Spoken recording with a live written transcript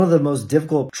One of the most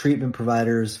difficult treatment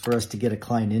providers for us to get a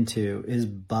client into is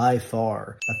by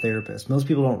far a therapist. Most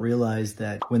people don't realize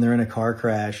that when they're in a car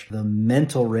crash, the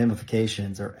mental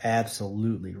ramifications are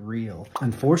absolutely real.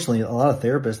 Unfortunately, a lot of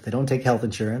therapists, they don't take health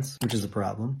insurance, which is a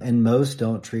problem. And most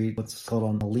don't treat what's called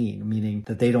on a lien, meaning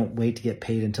that they don't wait to get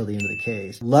paid until the end of the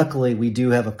case. Luckily, we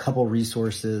do have a couple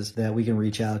resources that we can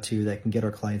reach out to that can get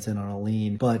our clients in on a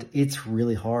lien, but it's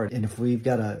really hard. And if we've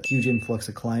got a huge influx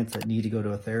of clients that need to go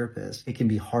to a therapist, it can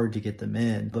be hard to get them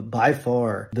in. But by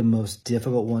far, the most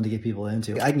difficult one to get people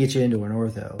into, I can get you into an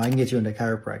ortho, I can get you into a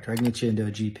chiropractor, I can get you into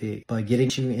a GP, but getting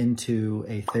you into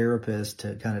a therapist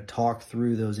to kind of talk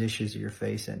through those issues that you're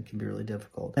facing can be really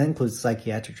difficult. That includes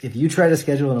psychiatric. If you try to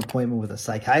schedule an appointment with a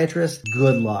psychiatrist,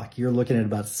 good luck. You're looking at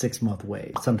about 6-month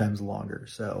wait, sometimes longer.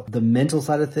 So the mental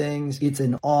side of things, it's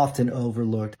an often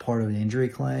overlooked part of an injury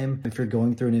claim. If you're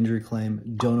going through an injury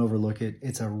claim, don't overlook it.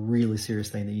 It's a really serious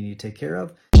thing that you need to take care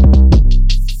of.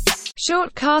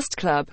 Short Cast Club